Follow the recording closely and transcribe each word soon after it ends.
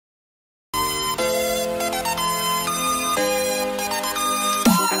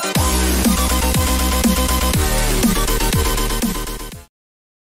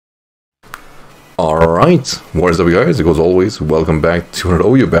Alright, what is up guys, it goes always, welcome back to an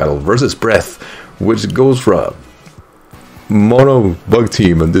Oyo battle versus Breath, which goes for a mono bug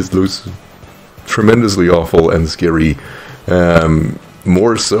team, and this looks tremendously awful and scary.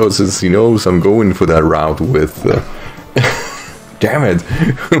 More so since he knows I'm going for that route with, damn it,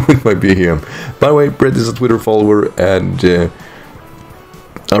 with my BM. By the way, Brett is a Twitter follower, and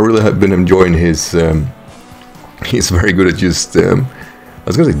I really have been enjoying his, he's very good at just, I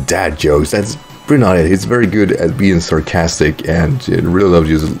was gonna say dad jokes, that's pretty not it. He's very good at being sarcastic, and really love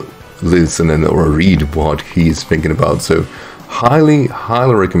to just listen and or read what he's thinking about. So highly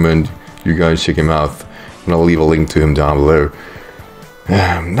recommend you guys check him out, and I'll leave a link to him down below.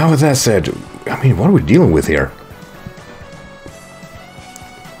 Now with that said, I mean, what are we dealing with here?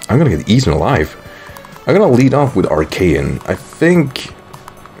 I'm gonna get eaten alive. I'm gonna lead off with Archaean. I think,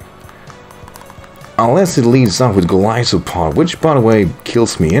 unless it leads off with Glycopod, which by the way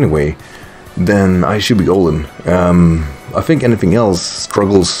kills me anyway, then I should be golden. I think anything else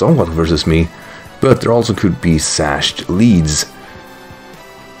struggles somewhat versus me, but there also could be sashed leads.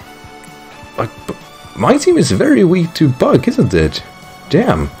 Like, my team is very weak to bug, isn't it?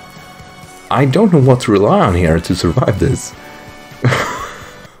 Damn. I don't know what to rely on here to survive this.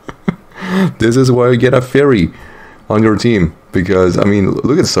 This is why you get a fairy on your team, because, I mean,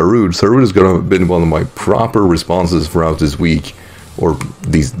 look at Sarud. Sarud has been one of my proper responses throughout this week, or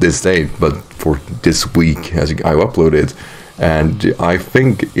this day, but for this week as I uploaded, and I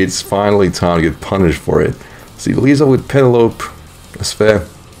think it's finally time to get punished for it. See, Lisa with Penelope, that's fair.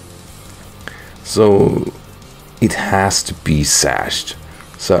 So it has to be sashed.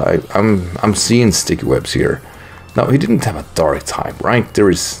 So I'm seeing sticky webs here. Now he didn't have a dark type, right? There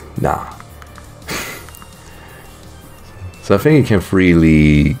is nah. So I think he can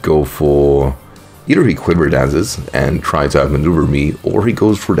freely go for either he quiver dances and try to outmaneuver me, or he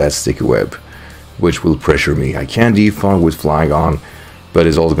goes for that sticky web, which will pressure me. I can defog with flying on, but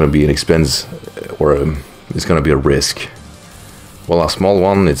it's also going to be an expense, or it's going to be a risk. Well, a small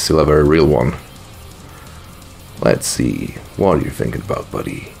one, it's still a very real one. Let's see, what are you thinking about,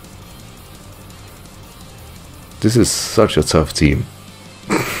 buddy? This is such a tough team.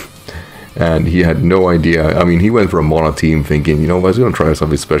 And he had no idea. I mean, he went for a mono team thinking, you know, I was going to try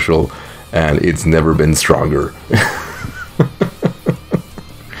something special, and it's never been stronger.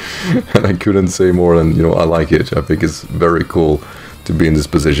 And I couldn't say more than, you know, I like it. I think it's very cool to be in this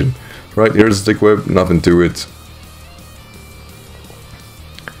position. Right, here's a stick web, nothing to it.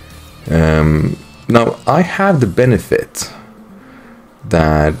 Now, I have the benefit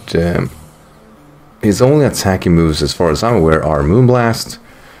that his only attacking moves, as far as I'm aware, are Moonblast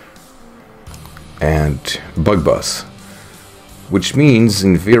and Bug Buzz. Which means,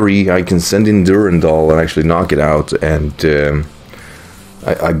 in theory, I can send in Durandal and actually knock it out, and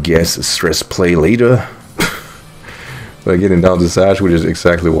I guess stress play later. By getting down to Sash, which is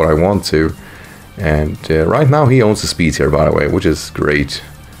exactly what I want to. And right now he owns the speed here, by the way, which is great.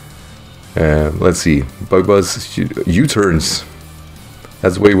 Let's see, Bug Buzz, U-turns.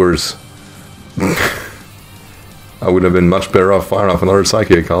 That's way worse. I would have been much better off firing off another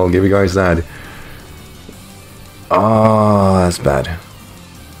Psychic, I'll give you guys that. Ah, that's bad.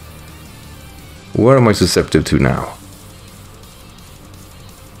 What am I susceptible to now?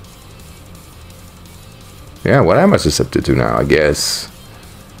 Yeah, what am I susceptible to now, I guess?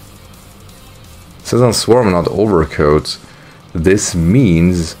 It says on Swarm, not Overcoat. This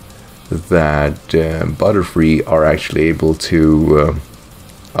means that Butterfree are actually able to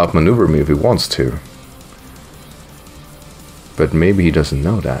outmaneuver me if he wants to. But maybe he doesn't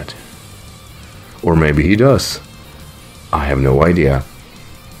know that. Or maybe he does. I have no idea.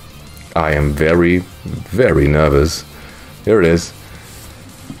 I am very nervous. Here it is.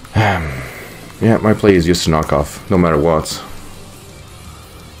 Yeah, my play is just to knock off, no matter what.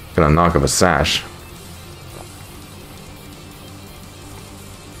 Gonna knock off a Sash.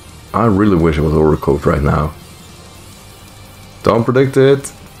 I really wish it was Overcoat right now. Don't predict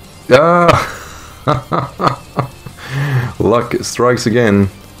it. Ah! Luck strikes again.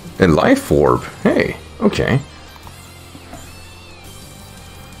 And Life Orb. Hey, okay.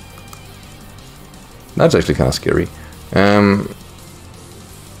 That's actually kind of scary.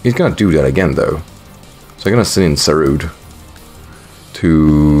 He's gonna do that again, though. So I'm gonna send in Sarud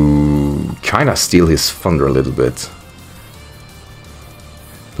to kind of steal his thunder a little bit.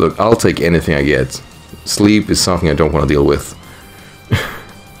 Look, I'll take anything I get. Sleep is something I don't want to deal with.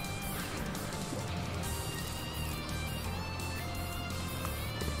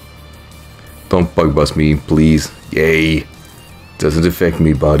 Don't bug bust me, please. Yay. Doesn't affect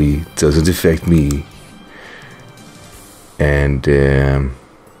me, buddy. Doesn't affect me. And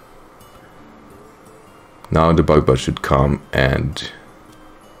Now the bug bus should come, and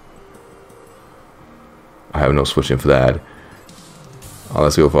I have no switching for that. Oh,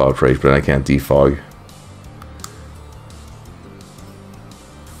 let's go for outrage, but I can't defog.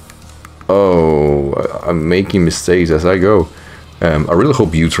 Oh, I'm making mistakes as I go. I really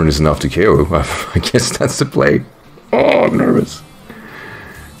hope U-turn is enough to KO. I guess that's the play. Oh, I'm nervous.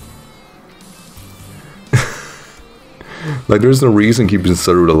 Like, there's no reason keeping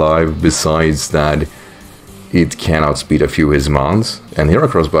Sarut alive besides that it can outspeed a few of his mons. And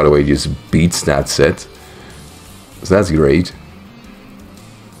Heracross, by the way, just beats that set. So that's great.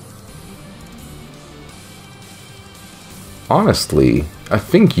 Honestly, I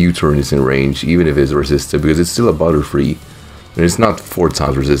think U-turn is in range, even if it's resisted, because it's still a Butterfree. And it's not 4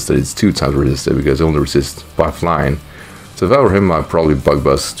 times resisted, it's 2 times resisted, because it only resists by flying. So if I were him, I'd probably Bug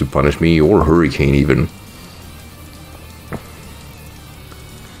Buzz to punish me, or Hurricane even.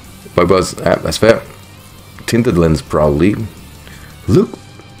 Bug Buzz, that's fair. Tinted Lens probably. Look,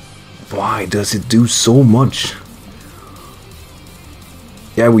 why does it do so much?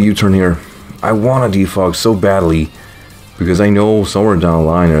 Yeah, we U-turn here. I want to defog so badly, because I know somewhere down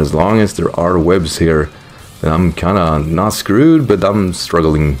the line, as long as there are webs here, then I'm kind of not screwed, but I'm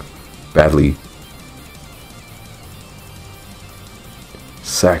struggling badly.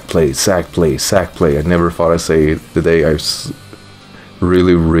 Sack play, sack play, sack play. I never thought I'd say it the day I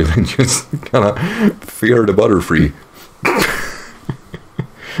really just kind of fear the Butterfree.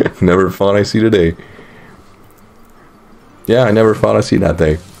 Never thought I'd see the day. Yeah, I never thought I'd see that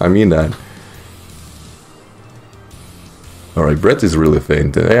day. I mean that. Alright, Brett is really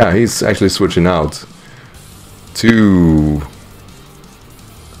faint. Yeah, he's actually switching out to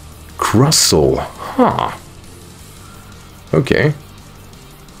Crustle. Huh. Okay.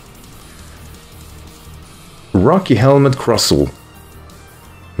 Rocky Helmet Crustle.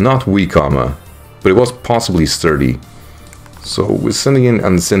 Not weak armor, but it was possibly sturdy. So we're sending in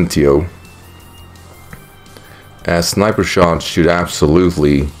Ancentio. A sniper shot should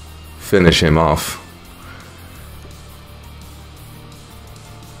absolutely finish him off.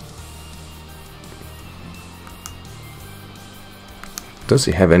 Does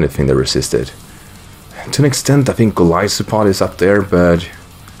he have anything that resisted? To an extent, I think Golisopod is up there, but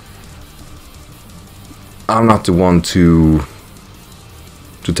I'm not the one to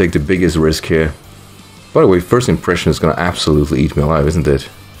take the biggest risk here. By the way, first impression is gonna absolutely eat me alive, isn't it?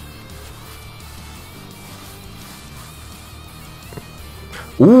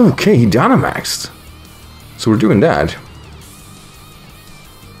 Ooh, okay, he Dynamaxed. So we're doing that.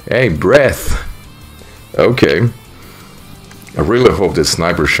 Hey, breath. Okay. I really hope this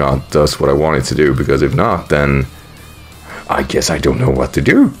sniper shot does what I want it to do, because if not, then I guess I don't know what to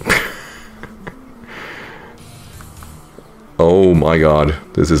do. Oh my god,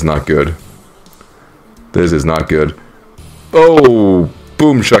 this is not good. This is not good. Oh,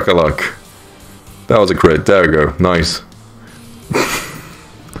 boom shakalak. That was a crit. There we go. Nice.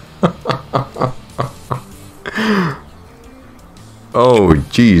 Oh,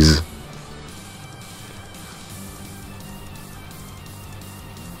 jeez.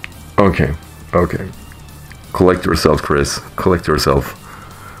 Okay, okay. Collect yourself, Chris. Collect yourself.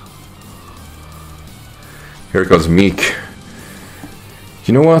 Here goes Meek.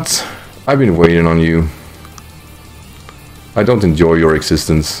 You know what? I've been waiting on you. I don't enjoy your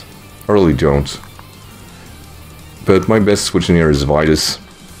existence. I really don't. But my best switch in here is Vitus.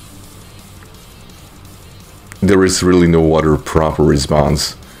 There is really no other proper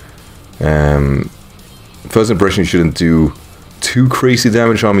response. First impression shouldn't do too crazy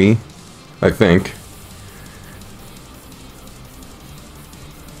damage on me, I think.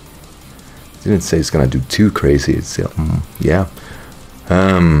 Didn't say it's gonna do too crazy. It's yeah.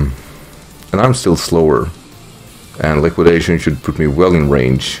 And I'm still slower, and liquidation should put me well in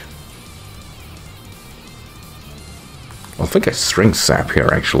range. I think I string sap here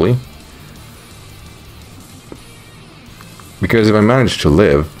actually, because if I manage to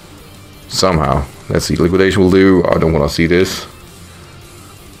live somehow, let's see, liquidation will do. I don't want to see this.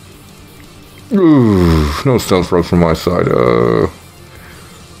 Ooh, no stealth rock from my side.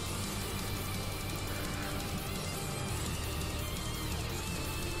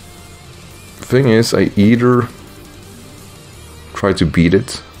 Thing is, I either try to beat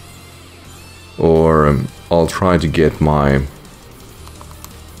it, or I'll try to get my...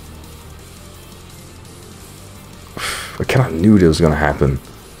 I kind of knew this was gonna happen.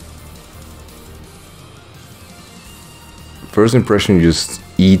 First impression just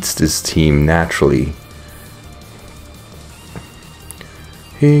eats this team naturally.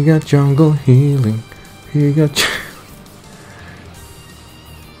 He got jungle healing. He got...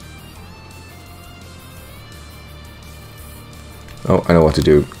 Oh, I know what to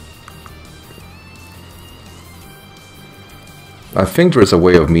do. I think there is a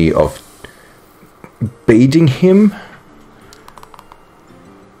way of me of baiting him.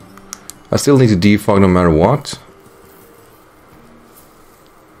 I still need to defog no matter what.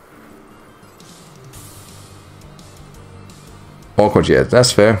 Awkward yet,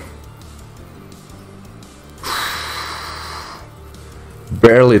 that's fair.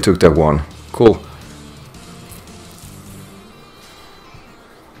 Barely took that one. Cool.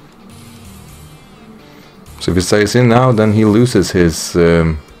 So if he stays in now, then he loses his...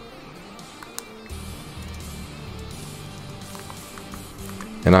 and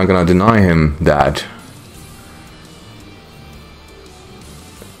I'm gonna deny him that.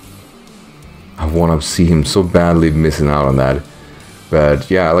 I wanna see him so badly missing out on that.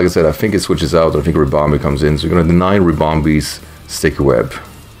 But yeah, like I said, I think it switches out. I think Ribombi comes in. So we're gonna deny Ribombi's sticky web.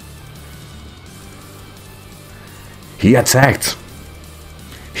 He attacked.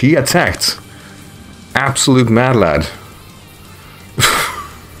 He attacked. Absolute mad lad.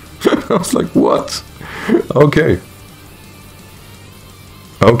 I was like, what? Okay.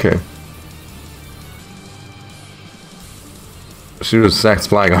 Okay. Should have sacked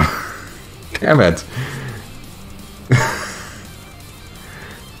Smogon. Damn it.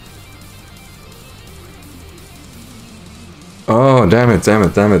 Oh, damn it, damn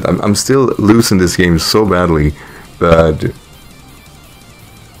it, damn it. I'm still losing this game so badly, but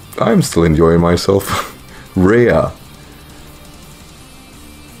I'm still enjoying myself. Rhea.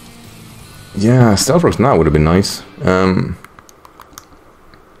 Yeah, Stealth Rocks now would have been nice.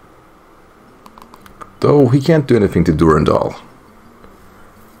 Though he can't do anything to Durandal.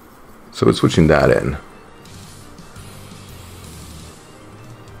 So it's switching that in.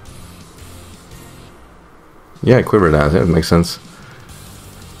 Yeah, quiver that, yeah, it makes sense.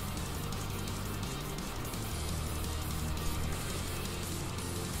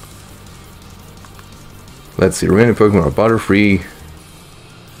 Let's see, remaining Pokemon are Butterfree.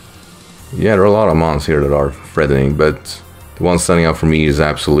 Yeah, there are a lot of mons here that are threatening, but the one standing out for me is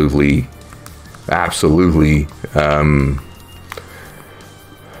absolutely Ribombi.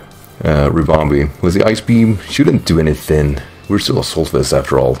 With the Ice Beam, shouldn't do anything. We're still Assault Vest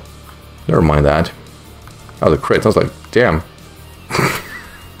after all. Never mind that. Oh, the crit. I was like, damn.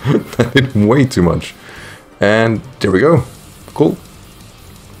 That did way too much. And there we go. Cool.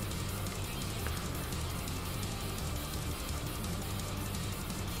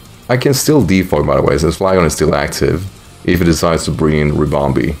 I can still defog, by the way, since Flygon is still active, if it decides to bring in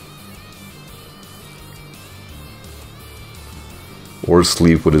Ribombi. Or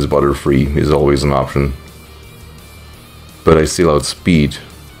sleep with his Butterfree is always an option. But I still outspeed.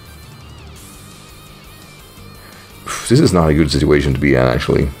 This is not a good situation to be in,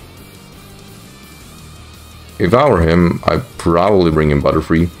 actually. If I were him, I'd probably bring in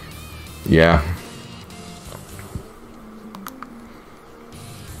Butterfree. Yeah.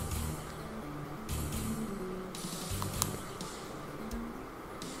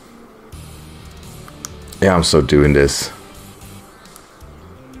 Yeah, I'm so doing this.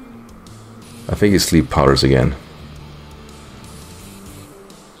 I think it's sleep powders again.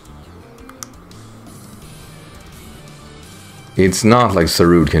 It's not like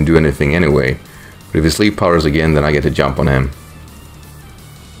Sarud can do anything anyway. But if he sleep powders again, then I get to jump on him.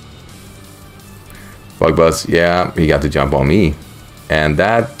 Bug Buzz, yeah, he got to jump on me. And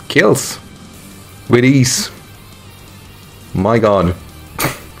that kills. With ease. My god.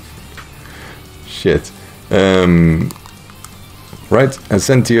 Shit. Right,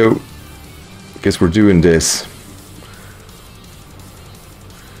 Ascentio. Guess we're doing this.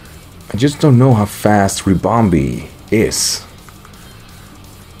 I just don't know how fast Ribombi is.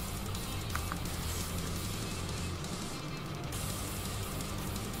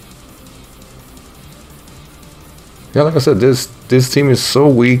 Yeah, like I said, this team is so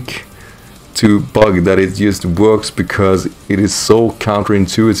weak to bug that it just works because it is so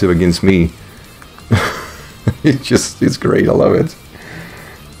counterintuitive against me. It's great, I love it.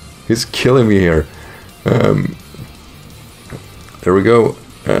 He's killing me here. There we go.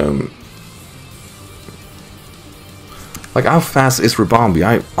 Like, how fast is Ribombi?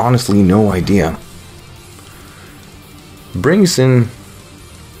 I honestly no idea. Brings in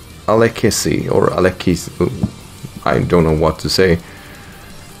Alekisi or Alekisi. I don't know what to say.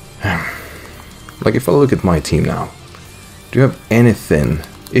 Like, if I look at my team now, do you have anything?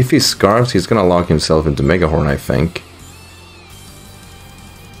 If he scarves, he's gonna lock himself into Megahorn, I think.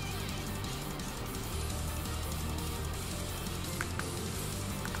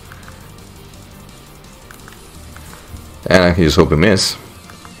 And I can just hope he miss.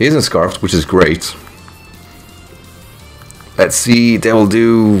 He isn't scarfed, which is great. Let's see, they'll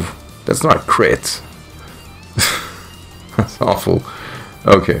do... That's not crit. That's awful.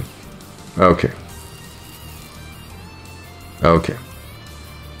 Okay. Okay. Okay.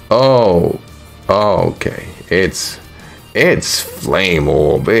 Oh. Okay. It's Flame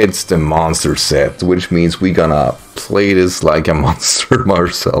Orb. It's the monster set, which means we gonna play this like a monster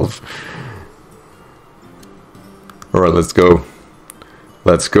ourselves. Alright, let's go.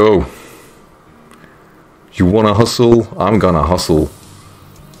 Let's go. You wanna hustle? I'm gonna hustle.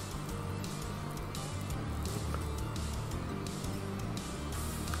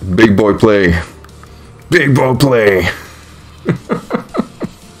 Big boy play. Big boy play.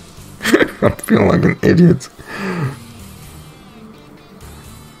 I'm feeling like an idiot.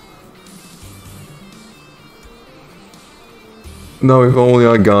 No, if only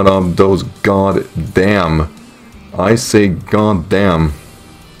I got up those goddamn. I say goddamn.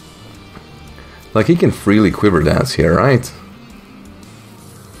 Like, he can freely quiver dance here, right?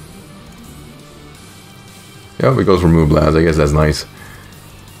 Yeah, he goes for Moonblast. I guess that's nice.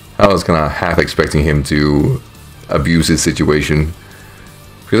 I was kind of half expecting him to abuse his situation.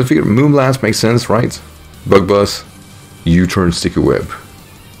 Because I figured Moonblast makes sense, right? Bug Buzz, U-turn Sticky Web.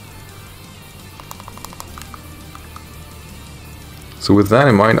 So with that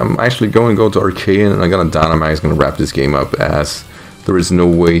in mind, I'm actually going to go to Arcane and I'm gonna Dynamax, gonna wrap this game up, as there is no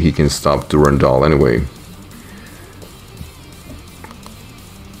way he can stop Durandal anyway.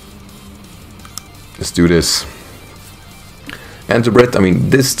 Let's do this. And to Brett, I mean,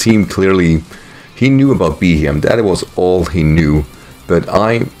 this team clearly, he knew about Behem, that was all he knew. But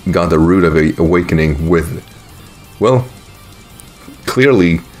I got the Root of Awakening with, well,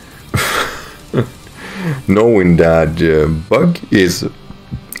 clearly knowing that Bug is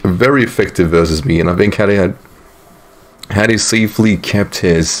very effective versus me, and I think had he safely kept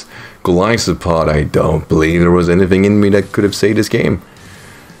his Golisopod, I don't believe there was anything in me that could have saved this game.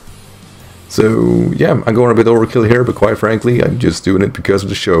 So yeah, I'm going a bit overkill here, but quite frankly, I'm just doing it because of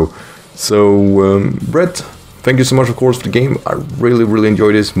the show. So Brett, thank you so much, of course, for the game. I really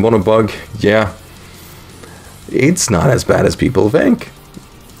enjoyed this. Monobug, yeah, it's not as bad as people think.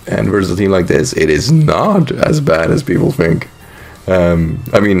 And versus a team like this, it is not as bad as people think.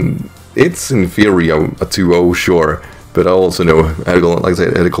 I mean, it's in theory a 2-0, sure, but I also know, like I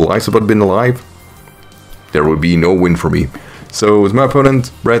said, had a Golisopod been alive, there would be no win for me. So with my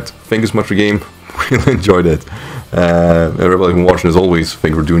opponent, Brett, thank you so much for the game. Really enjoyed it. Everybody who's watching, as always,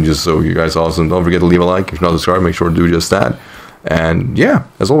 thank you for doing just so. You guys are awesome. Don't forget to leave a like. If you're not subscribed, make sure to do just that. And yeah,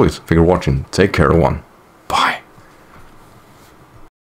 as always, thank you for watching. Take care, everyone.